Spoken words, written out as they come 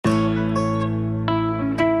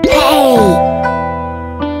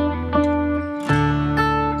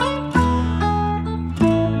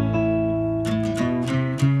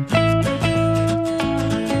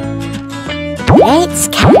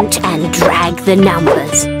the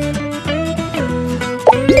numbers.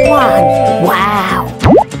 1. Wow!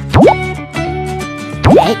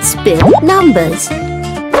 Let's build numbers.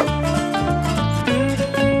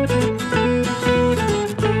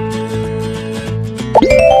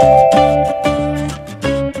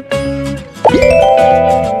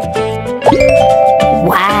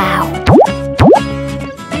 'Wow!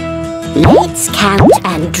 Let's count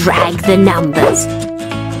and drag the numbers.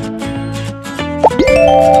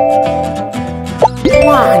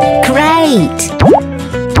 1. Great!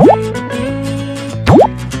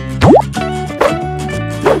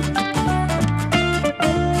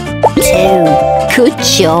 2. Good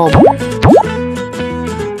job!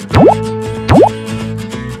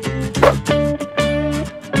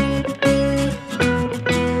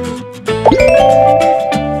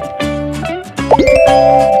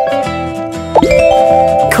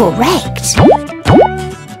 'Correct!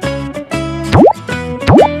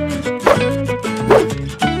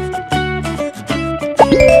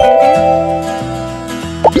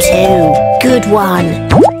 2. Good one!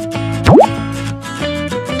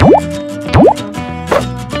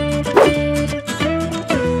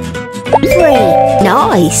 3.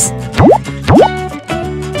 Nice!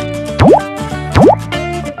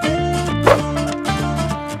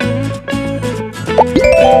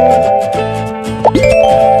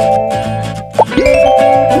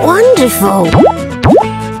 'Wonderful!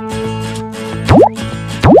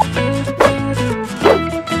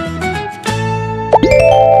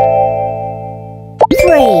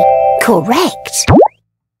 3. Correct!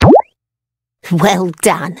 Well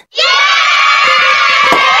done!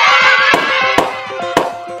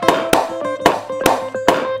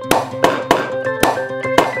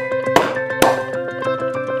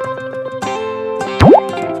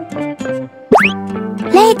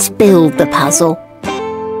 Let's build the puzzle.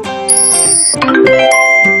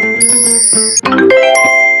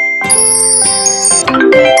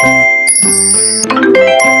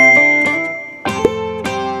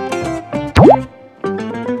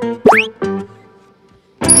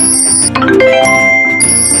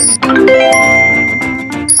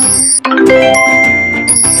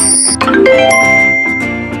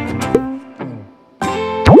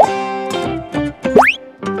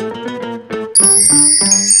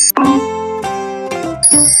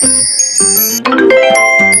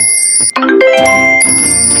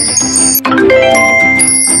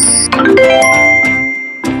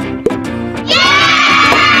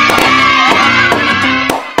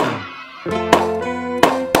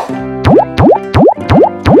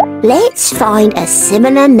 Let's find a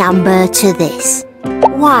similar number to this.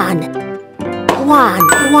 1. 1.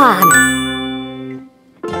 1.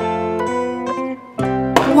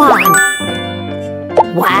 1.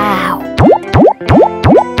 Wow!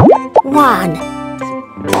 1.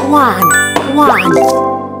 1. 1.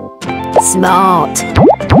 Smart!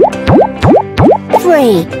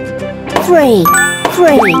 3. 3.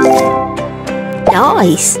 3.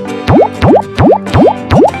 Nice!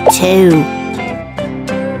 2.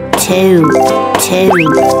 2. 2.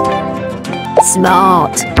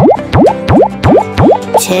 Smart!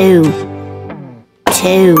 2.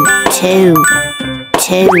 2. 2.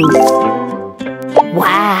 2.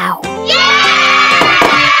 Wow!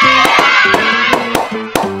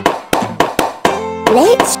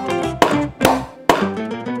 Let's...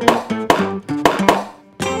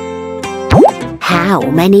 How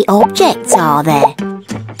many objects are there?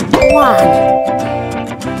 1.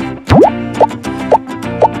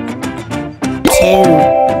 2.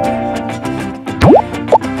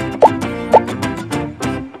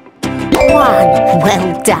 1. Well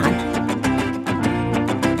done.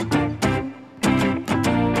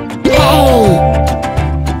 Hey!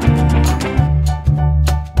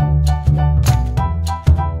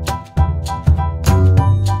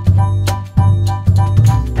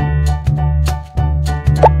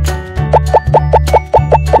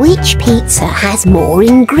 Which pizza has more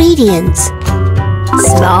ingredients?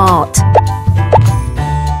 Smart!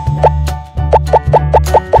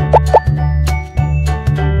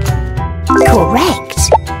 Correct!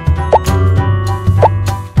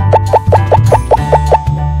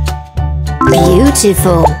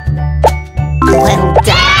 Beautiful! Well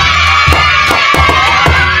done!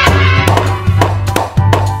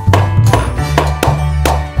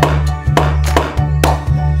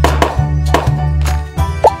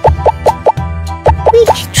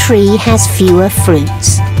 Which tree has fewer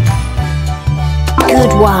fruits?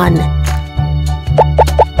 Good one!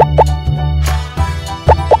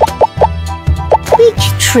 Which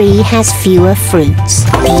tree has fewer fruits?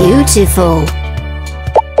 Beautiful!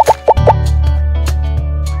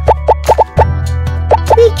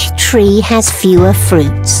 Which tree tree has fewer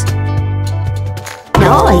fruits?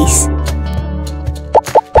 Nice!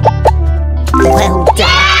 Well done!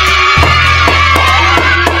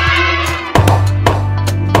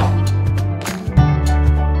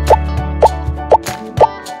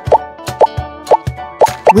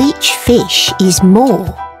 Which fish is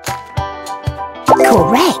more?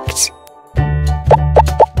 Correct!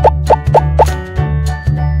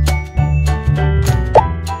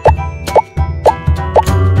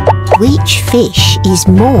 Which fish is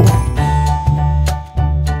more?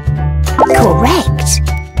 Correct!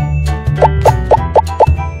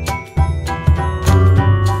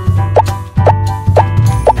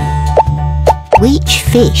 Which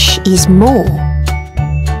fish is more?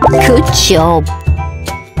 Good job!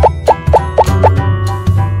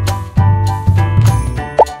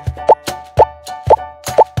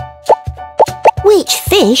 Which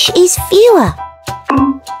fish is fewer?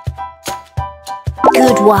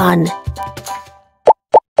 Good one!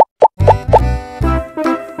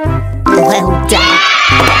 Well done!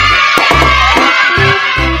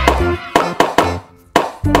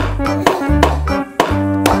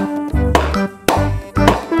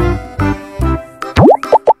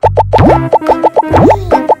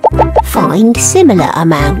 Find similar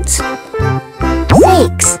amounts.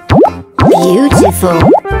 6. Beautiful!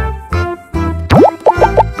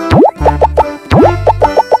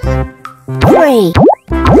 3.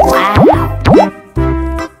 Wow!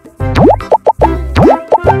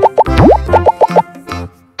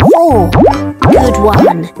 4. Good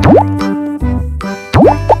one!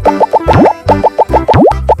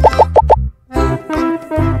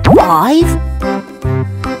 5.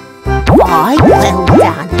 5. Well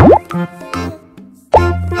done!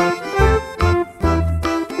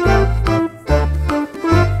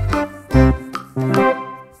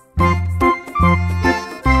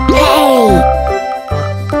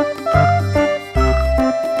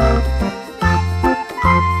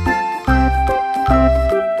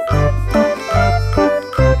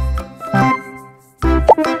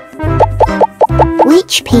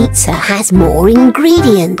 Which pizza has more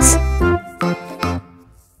ingredients?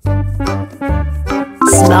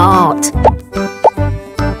 Smart!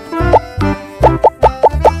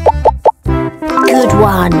 Good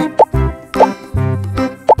one!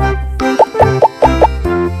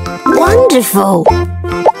 Wonderful!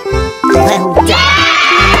 Well done!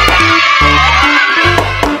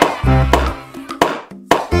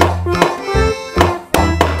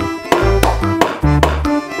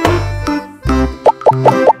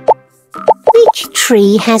 Which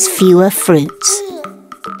tree has fewer fruits?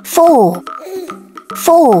 4.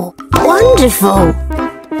 4. Wonderful!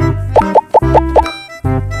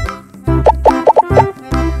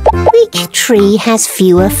 Which tree has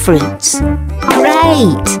fewer fruits?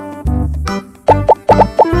 Great!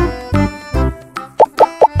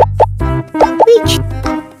 Which?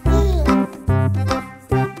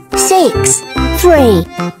 6. 3.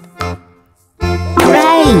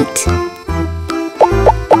 Great!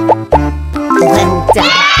 Well done!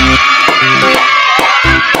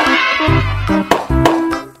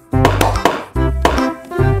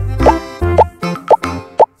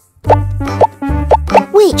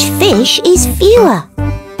 Which fish is fewer?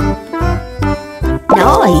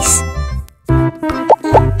 Nice!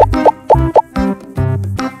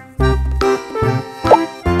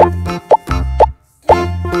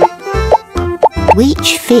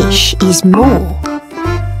 Which fish is more?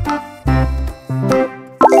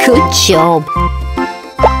 Good job!